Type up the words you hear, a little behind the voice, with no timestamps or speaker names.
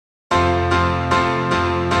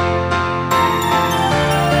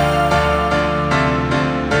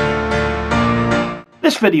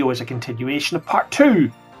This video is a continuation of part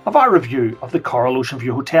 2 of our review of the Coral Ocean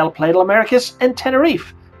View Hotel Playa del Americas in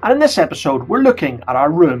Tenerife, and in this episode we're looking at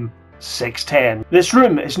our room 610. This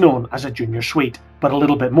room is known as a junior suite, but a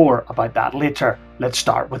little bit more about that later. Let's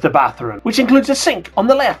start with the bathroom, which includes a sink on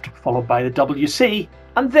the left, followed by the WC,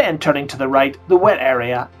 and then turning to the right, the wet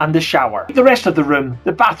area and the shower. Like the rest of the room,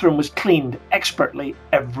 the bathroom was cleaned expertly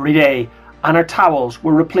every day, and our towels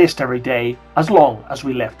were replaced every day as long as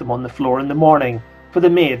we left them on the floor in the morning for the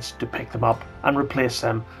maids to pick them up and replace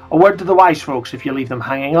them. A word to the wise folks: if you leave them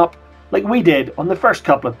hanging up, like we did on the first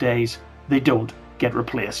couple of days, they don't get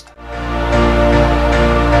replaced.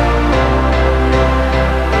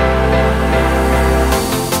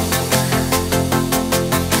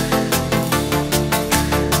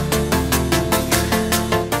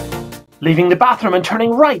 Leaving the bathroom and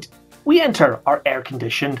turning right, we enter our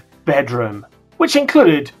air-conditioned bedroom, which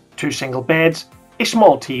included 2 single beds, a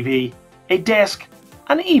small TV, a desk,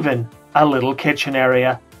 and even a little kitchen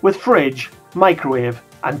area with fridge, microwave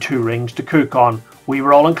and 2 rings to cook on. We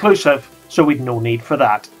were all inclusive, so we'd no need for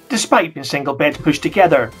that. Despite being single beds pushed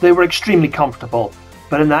together, they were extremely comfortable,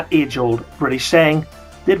 but in that age-old British saying,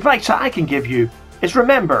 the advice that I can give you is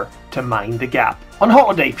remember to mind the gap. On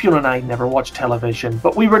holiday, Fiona and I never watched television,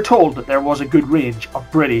 but we were told that there was a good range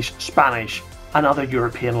of British, Spanish and other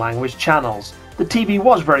European language channels. The TV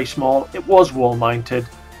was very small, it was wall mounted,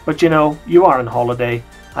 but you know, you are on holiday,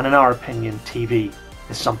 and in our opinion TV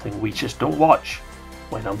is something we just don't watch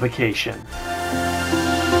when on vacation.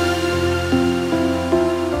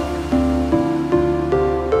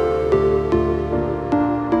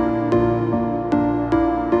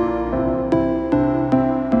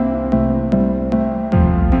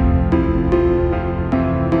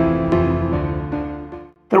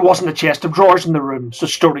 There wasn't a chest of drawers in the room, so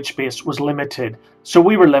storage space was limited. So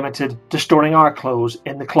we were limited to storing our clothes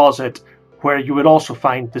in the closet, where you would also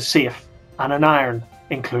find the safe and an iron,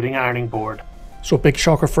 including ironing board. So big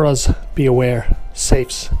shocker for us, be aware,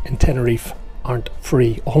 safes in Tenerife aren't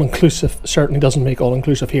free. All-inclusive certainly doesn't make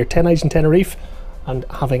all-inclusive here. 10 nights in Tenerife and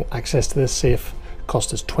having access to this safe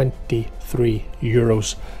cost us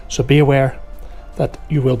 €23. So be aware that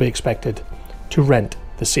you will be expected to rent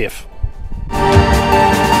the safe.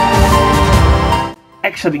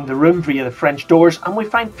 Exiting the room via the French doors, and we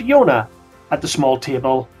find Fiona at the small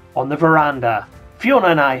table on the veranda. Fiona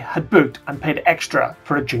and I had booked and paid extra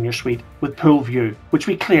for a junior suite with pool view, which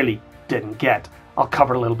we clearly didn't get. I'll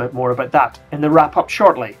cover a little bit more about that in the wrap up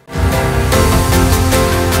shortly.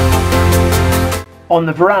 On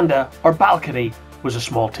the veranda or balcony was a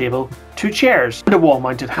small table, 2 chairs and a wall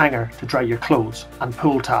mounted hanger to dry your clothes and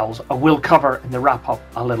pool towels. I will cover in the wrap up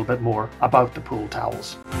a little bit more about the pool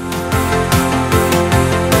towels.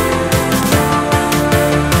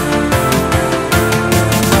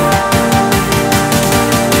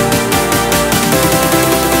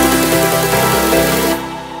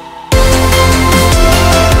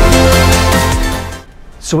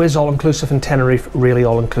 So is all-inclusive in Tenerife really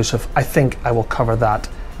all-inclusive? I think I will cover that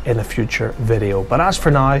in a future video. But as for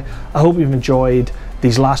now, I hope you've enjoyed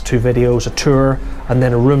these last 2 videos, a tour and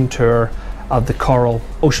then a room tour of the Coral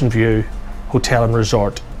Ocean View Hotel and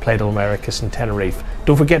Resort Playa del Americas in Tenerife.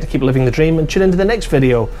 Don't forget to keep living the dream and tune into the next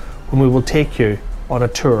video when we will take you on a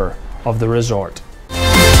tour of the resort.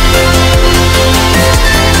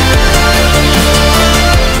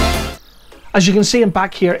 As you can see, I'm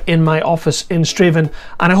back here in my office in Liv'n,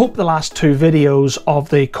 and I hope the last 2 videos of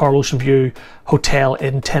the Coral Ocean View Hotel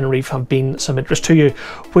in Tenerife have been some interest to you.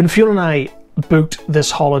 When Fiona and I booked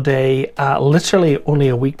this holiday, literally only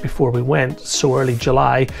a week before we went, so early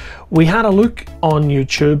July, we had a look on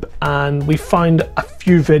YouTube and we found a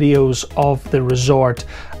few videos of the resort,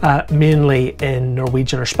 mainly in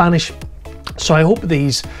Norwegian or Spanish. So I hope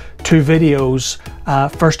these 2 videos,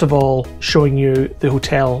 first of all showing you the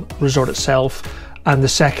hotel resort itself, and the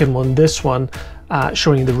second one, this one,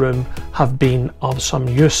 showing you the room, have been of some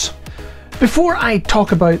use. Before I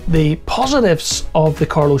talk about the positives of the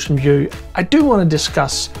Coral Ocean View, I do want to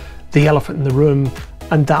discuss the elephant in the room,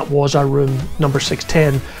 and that was our room number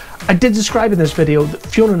 610. I did describe in this video that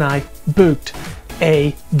Fiona and I booked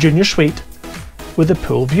a junior suite with a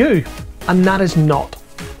pool view, and that is not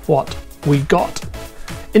what we got.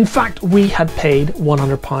 In fact, we had paid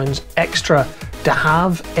 £100 extra to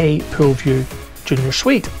have a pool view junior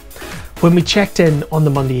suite. When we checked in on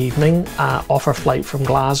the Monday evening off our flight from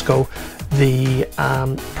Glasgow, the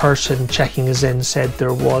person checking us in said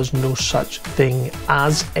there was no such thing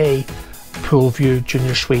as a pool view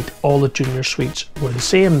junior suite. All the junior suites were the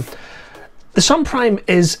same. The Sunprime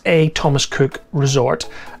is a Thomas Cook resort,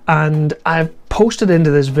 and I've posted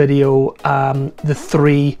into this video the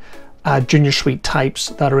 3 junior suite types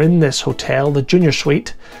that are in this hotel: the junior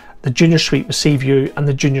suite with sea view, and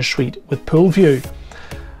the junior suite with pool view.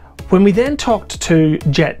 When we then talked to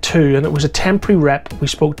Jet2, and it was a temporary rep we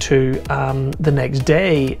spoke to the next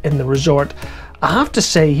day in the resort, I have to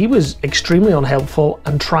say he was extremely unhelpful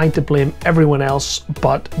and tried to blame everyone else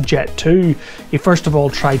but Jet2. He first of all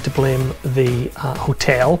tried to blame the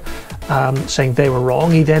hotel, saying they were wrong.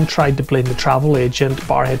 He then tried to blame the travel agent,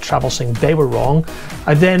 Barhead Travel, saying they were wrong.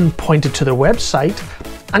 I then pointed to their website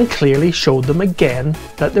and clearly showed them again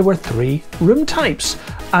that there were 3 room types.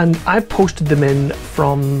 And I posted them in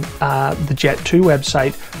from the Jet2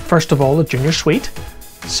 website. First of all, the junior suite.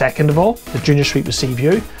 Second of all, the junior suite with sea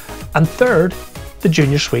view. And third, the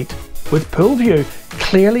junior suite with pool view,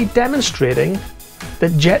 clearly demonstrating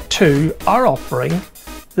that Jet2 are offering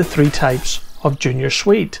the 3 types of junior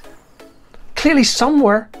suite. Clearly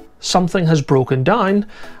somewhere something has broken down,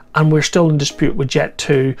 and we're still in dispute with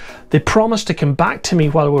Jet2. They promised to come back to me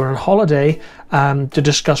while we were on holiday to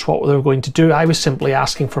discuss what they were going to do. I was simply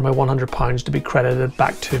asking for my £100 to be credited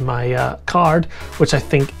back to my card, which I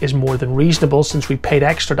think is more than reasonable since we paid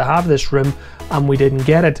extra to have this room and we didn't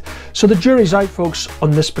get it. So the jury's out, folks,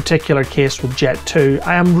 on this particular case with Jet2.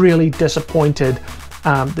 I am really disappointed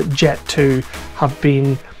that Jet2 have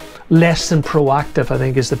been less than proactive, I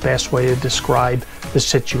think is the best way to describe the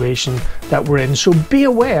situation that we're in. So be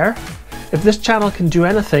aware, if this channel can do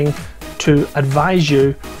anything to advise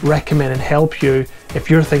you, recommend and help you, if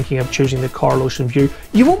you're thinking of choosing the Coral Ocean View,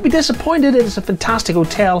 you won't be disappointed. It is a fantastic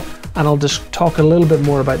hotel, and I'll just talk a little bit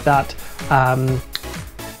more about that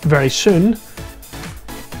very soon.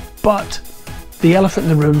 But the elephant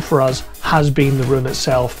in the room for us has been the room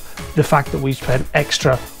itself. The fact that we spent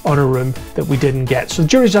extra on a room that we didn't get. So the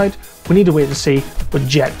jury's out. We need to wait and see what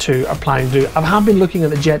Jet2 are planning to do. I have been looking at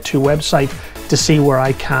the Jet2 website to see where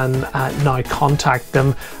I can now contact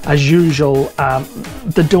them. As usual,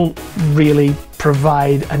 they don't really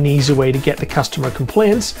provide an easy way to get the customer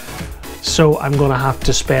complaints. So I'm going to have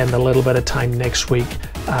to spend a little bit of time next week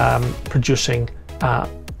producing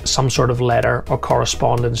some sort of letter or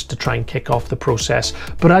correspondence to try and kick off the process.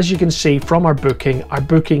 But as you can see from our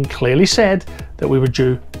booking clearly said that we were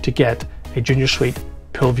due to get a junior suite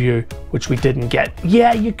pool view, which we didn't get.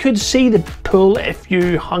 Yeah, you could see the pool if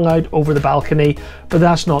you hung out over the balcony, but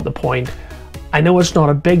that's not the point. I know it's not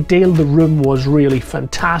a big deal. The room was really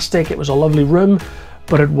fantastic. It was a lovely room,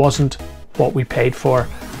 but it wasn't what we paid for.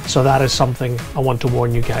 So that is something I want to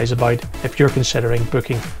warn you guys about if you're considering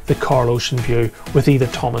booking the Coral Ocean View with either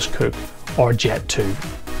Thomas Cook or Jet2.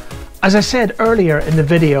 As I said earlier in the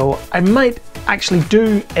video, I might actually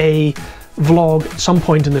do a vlog at some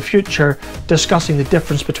point in the future discussing the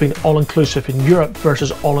difference between all-inclusive in Europe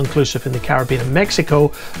versus all-inclusive in the Caribbean and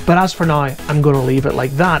Mexico, but as for now, I'm going to leave it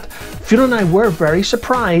like that. Fiona and I were very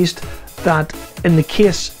surprised that in the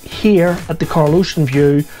case here at the Coral Ocean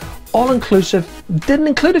View, all-inclusive didn't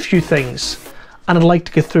include a few things, and I'd like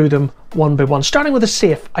to go through them one by one. Starting with the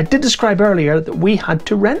safe. I did describe earlier that we had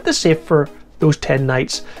to rent the safe for those 10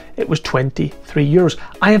 nights. It was €23.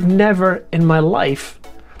 I have never in my life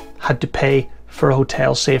had to pay for a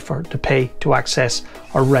hotel safe or to pay to access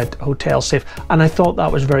or rent a hotel safe, and I thought that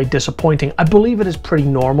was very disappointing. I believe it is pretty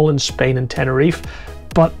normal in Spain and Tenerife,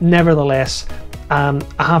 but nevertheless, I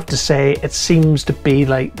have to say it seems to be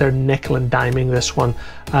like they're nickel and diming this one,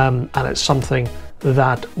 and it's something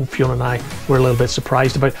that Fiona and I were a little bit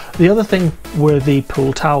surprised about. The other thing were the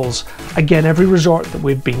pool towels. Again, every resort that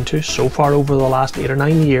we've been to so far over the last 8 or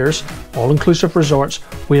 9 years, all-inclusive resorts,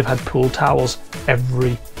 we have had pool towels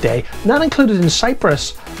every day. And that included in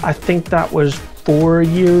Cyprus. I think that was 4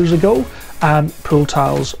 years ago. Pool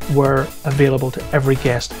towels were available to every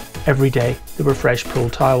guest every day. They were fresh pool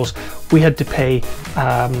towels. We had to pay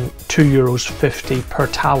 €2.50 per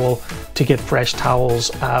towel to get fresh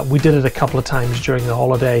towels. We did it a couple of times during the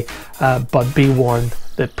holiday, but be warned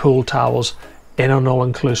that pool towels in an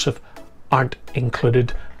all-inclusive aren't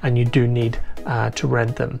included, and you do need to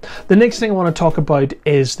rent them. The next thing I want to talk about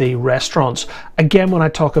is the restaurants. Again, when I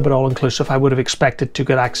talk about all-inclusive, I would have expected to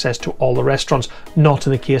get access to all the restaurants, not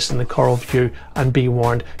in the case in the Coral View, and be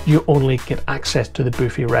warned, you only get access to the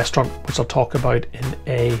buffet restaurant, which I'll talk about in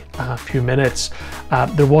a few minutes.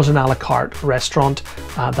 There was an a la carte restaurant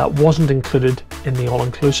that wasn't included in the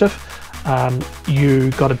all-inclusive.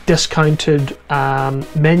 You got a discounted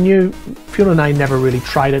menu. Fiona and I never really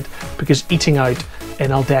tried it because eating out in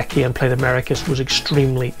Aldecchi and Playa Americas was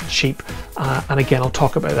extremely cheap, and again I'll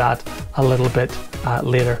talk about that a little bit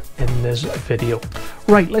later in this video.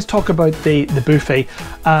 Right, let's talk about the buffet.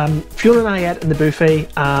 Fiona and I ate in the buffet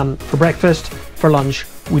for breakfast, for lunch,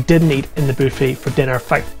 we didn't eat in the buffet for dinner. In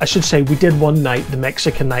fact, I should say we did one night, the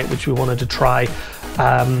Mexican night, which we wanted to try,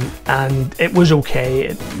 and it was okay.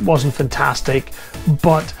 It wasn't fantastic,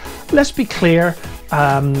 but let's be clear,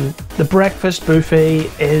 the breakfast buffet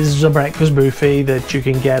is a breakfast buffet that you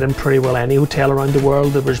can get in pretty well any hotel around the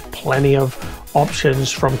world. There was plenty of options,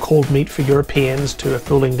 from cold meat for Europeans to a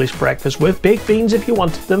full English breakfast with baked beans if you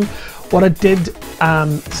wanted them. What I did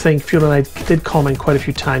think, Fiona and I did comment quite a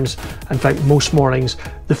few times, in fact most mornings,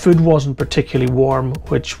 the food wasn't particularly warm,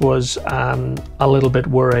 which was a little bit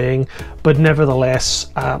worrying, but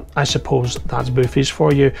nevertheless, I suppose that's buffets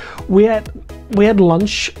for you. We had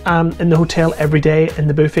lunch in the hotel every day in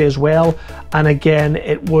the buffet as well, and again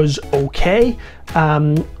it was okay.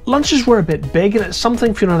 Lunches were a bit big, and it's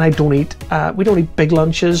something Fiona and I don't eat. We don't eat big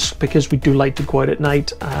lunches because we do like to go out at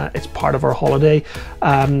night. It's part of our holiday.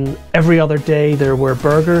 Every other day there were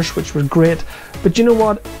burgers, which were great. But you know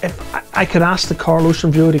what? If I could ask the Coral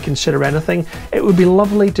Ocean viewer to consider anything, it would be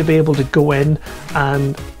lovely to be able to go in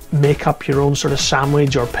and make up your own sort of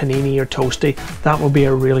sandwich or panini or toasty. That would be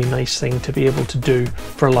a really nice thing to be able to do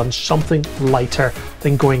for lunch, something lighter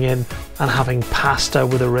than going in and having pasta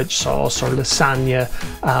with a rich sauce or lasagna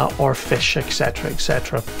or fish, etc,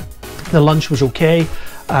 etc. The lunch was okay,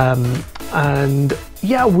 and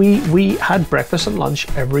yeah, we had breakfast and lunch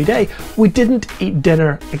every day. We didn't eat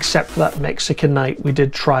dinner except for that Mexican night. We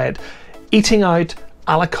did try it. Eating out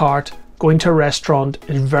a la carte, going to a restaurant,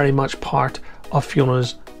 is very much part of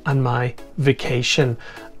Fiona's and my vacation,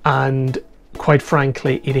 and quite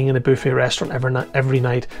frankly, eating in a buffet restaurant every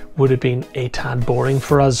night would have been a tad boring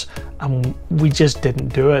for us, and we just didn't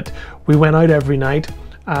do it. We went out every night.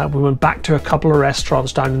 We went back to a couple of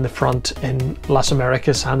restaurants down in the front in Las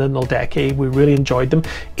Americas and in Aldeque. We really enjoyed them.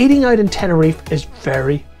 Eating out in Tenerife is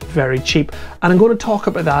very, very cheap, and I'm going to talk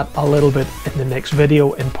about that a little bit in the next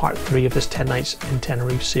video in part 3 of this 10 Nights in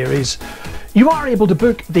Tenerife series. You are able to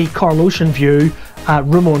book the Coral Ocean View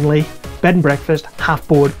room only, bed and breakfast, half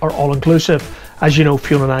board or all-inclusive. As you know,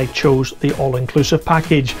 Fiona and I chose the all-inclusive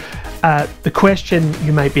package. The question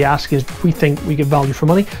you might be asking is, do we think we get value for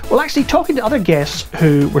money? Well, actually, talking to other guests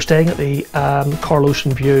who were staying at the Coral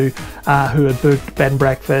Ocean View, who had booked bed and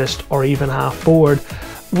breakfast or even half board,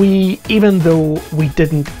 even though we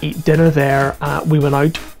didn't eat dinner there, we went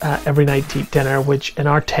out every night to eat dinner, which in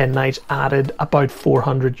our 10 nights added about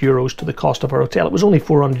 400 euros to the cost of our hotel. It was only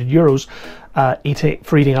 400 euros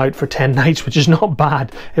for eating out for 10 nights, which is not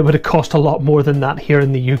bad. It would have cost a lot more than that here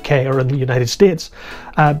in the UK or in the United States.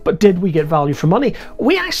 But did we get value for money?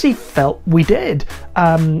 We actually felt we did.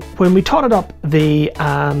 When we totted up the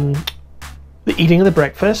eating of the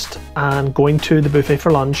breakfast and going to the buffet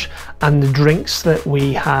for lunch, and the drinks that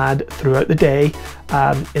we had throughout the day,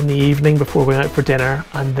 in the evening before going out for dinner,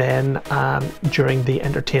 and then during the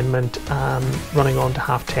entertainment, running on to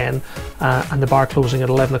 10:30, and the bar closing at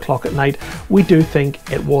 11 o'clock at night, we do think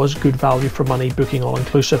it was good value for money booking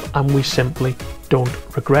all-inclusive, and we simply don't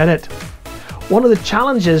regret it. One of the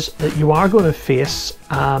challenges that you are going to face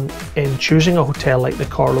in choosing a hotel like the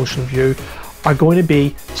Coral Ocean View are going to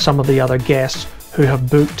be some of the other guests who have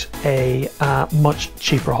booked a much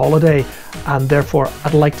cheaper holiday, and therefore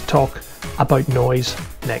I'd like to talk about noise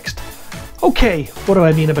next. Okay, what do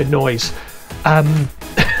I mean about noise?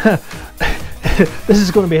 This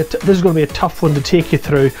is going to be a tough one to take you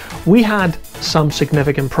through. We had some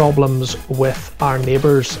significant problems with our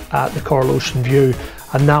neighbours at the Coral Ocean View,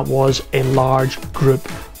 and that was a large group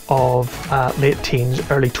of late teens,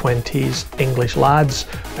 early 20s English lads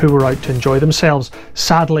who were out to enjoy themselves.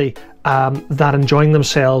 Sadly, that enjoying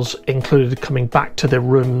themselves included coming back to their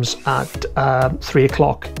rooms at 3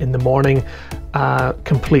 o'clock in the morning,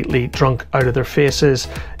 completely drunk out of their faces,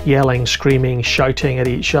 yelling, screaming, shouting at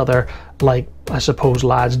each other like I suppose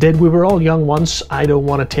lads did. We were all young once. I don't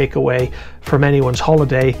want to take away from anyone's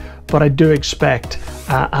holiday, but I do expect,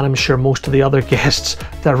 and I'm sure most of the other guests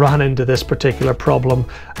that ran into this particular problem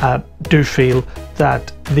do feel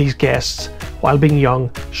that these guests, while being young,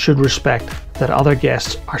 should respect that other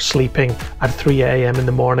guests are sleeping at 3 AM in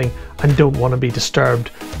the morning and don't want to be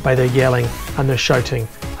disturbed by their yelling and their shouting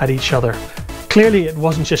at each other. Clearly it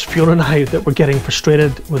wasn't just Fiona and I that were getting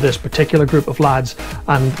frustrated with this particular group of lads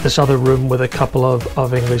and this other room with a couple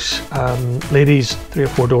of English ladies 3 or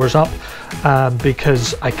 4 doors up,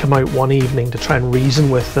 because I come out one evening to try and reason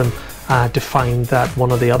with them to find that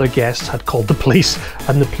one of the other guests had called the police,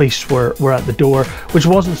 and the police were at the door, which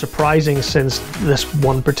wasn't surprising since this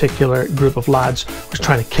one particular group of lads was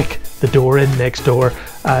trying to kick the door in next door.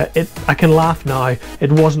 I can laugh now.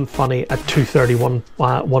 It wasn't funny at 2:31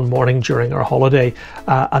 one morning during our holiday,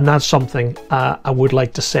 and that's something I would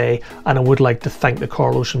like to say, and I would like to thank the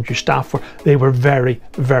Coral Ocean View staff for. They were very,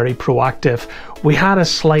 very proactive. We had a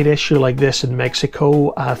slight issue like this in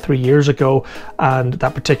Mexico 3 years ago, and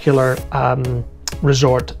that particular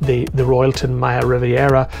resort, the Royalton Maya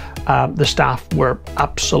Riviera, the staff were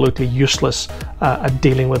absolutely useless at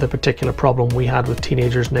dealing with a particular problem we had with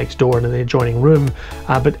teenagers next door in the adjoining room.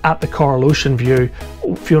 But at the Coral Ocean View,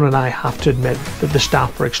 Fiona and I have to admit that the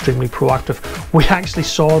staff were extremely proactive. We actually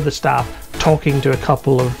saw the staff talking to a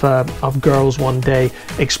couple of girls one day,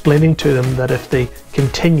 explaining to them that if they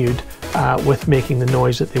continued with making the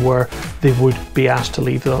noise that they would be asked to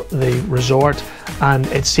leave the resort, and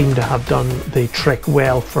it seemed to have done the trick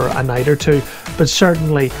well for a night or two. But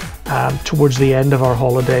certainly towards the end of our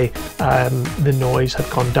holiday, the noise had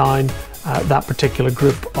gone down. That particular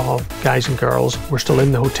group of guys and girls were still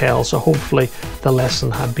in the hotel, so hopefully the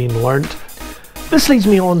lesson had been learnt. This leads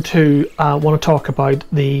me on to want to talk about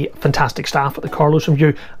the fantastic staff at the Coral Ocean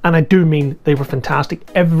View, and I do mean they were fantastic.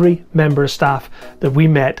 Every member of staff that we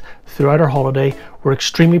met throughout our holiday were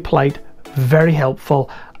extremely polite, very helpful,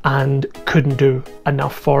 and couldn't do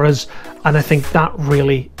enough for us. And I think that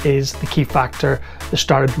really is the key factor that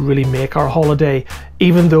started to really make our holiday.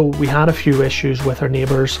 Even though we had a few issues with our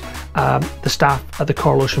neighbours, the staff at the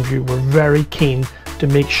Coral Ocean View were very keen to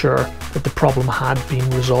make sure that the problem had been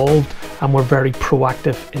resolved, and were very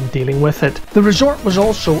proactive in dealing with it. The resort was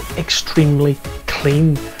also extremely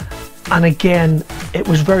clean, and again, it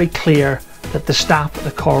was very clear that the staff at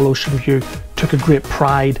the Coral Ocean View took a great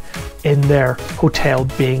pride in their hotel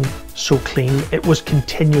being so clean. It was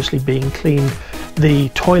continuously being cleaned. The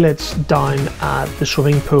toilets down at the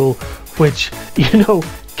swimming pool, which, you know,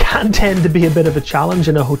 can tend to be a bit of a challenge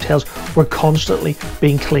in our hotels, were constantly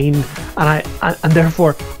being cleaned, and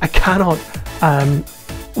therefore I cannot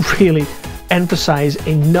really emphasize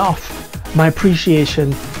enough my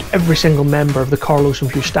appreciation to every single member of the Coral Ocean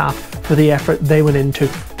View staff for the effort they went into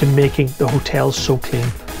making the hotels so clean.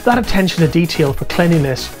 That attention to detail for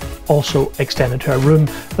cleanliness also extended to our room.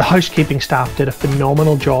 The housekeeping staff did a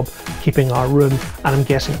phenomenal job keeping our room, and I'm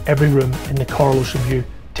guessing every room in the Coral Ocean View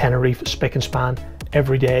Tenerife spick and span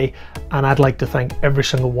every day, and I'd like to thank every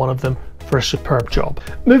single one of them for a superb job.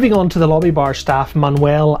 Moving on to the lobby bar staff,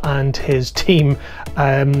 Manuel and his team,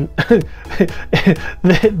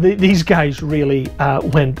 these guys really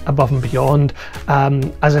went above and beyond.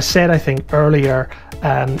 As I said, I think earlier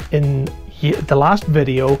in the last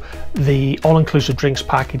video, the all-inclusive drinks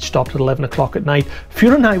package stopped at 11 o'clock at night.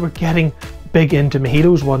 Fiona and I were getting big into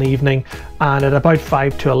mojitos one evening, and at about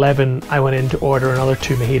 5 to 11 I went in to order another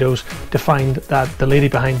 2 mojitos to find that the lady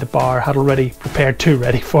behind the bar had already prepared 2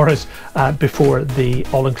 ready for us before the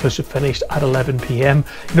all-inclusive finished at 11 p.m.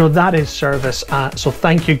 You know, that is service. So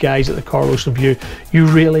thank you guys at the Coral Ocean View. You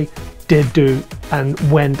really did do and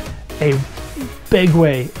went a big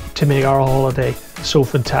way to make our holiday so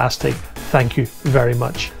fantastic. Thank you very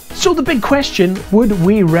much. So the big question, would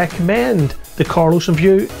we recommend the Coral Ocean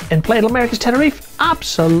View in Playa del America's Tenerife?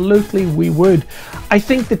 Absolutely we would. I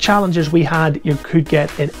think the challenges we had you could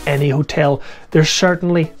get in any hotel. They're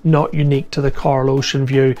certainly not unique to the Coral Ocean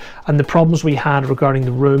View, and the problems we had regarding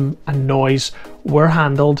the room and noise were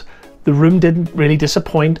handled. The room didn't really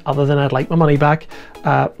disappoint, other than I'd like my money back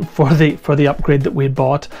for the upgrade that we had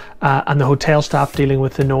bought, and the hotel staff dealing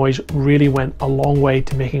with the noise really went a long way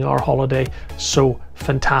to making our holiday so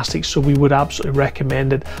fantastic. So we would absolutely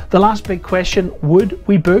recommend it. The last big question, would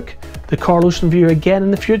we book the Coral Ocean View again in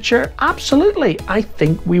the future? Absolutely, I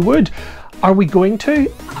think we would. Are we going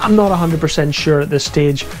to? I'm not 100% sure at this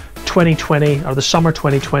stage. 2020, or the summer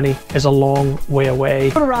 2020, is a long way away.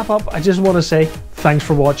 To wrap up, I just want to say thanks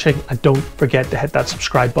for watching, and don't forget to hit that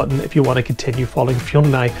subscribe button if you want to continue following Fiona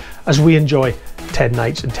and I as we enjoy 10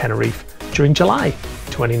 nights in Tenerife during July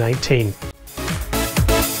 2019.